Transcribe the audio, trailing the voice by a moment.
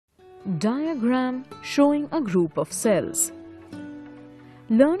Diagram showing a group of cells.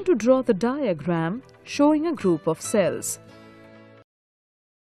 Learn to draw the diagram showing a group of cells.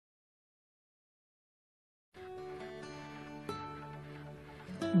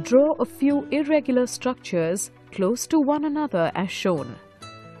 Draw a few irregular structures close to one another as shown.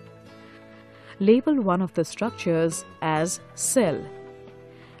 Label one of the structures as cell.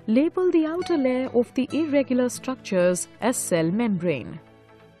 Label the outer layer of the irregular structures as cell membrane.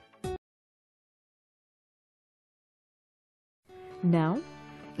 Now,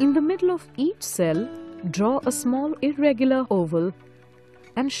 in the middle of each cell, draw a small irregular oval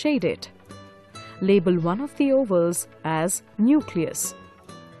and shade it. Label one of the ovals as nucleus.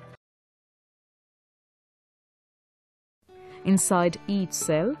 Inside each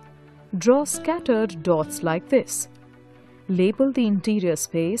cell, draw scattered dots like this. Label the interior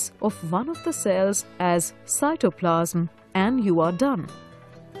space of one of the cells as cytoplasm and you are done.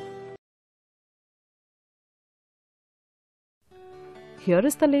 Here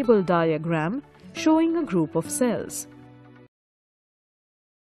is the label diagram showing a group of cells.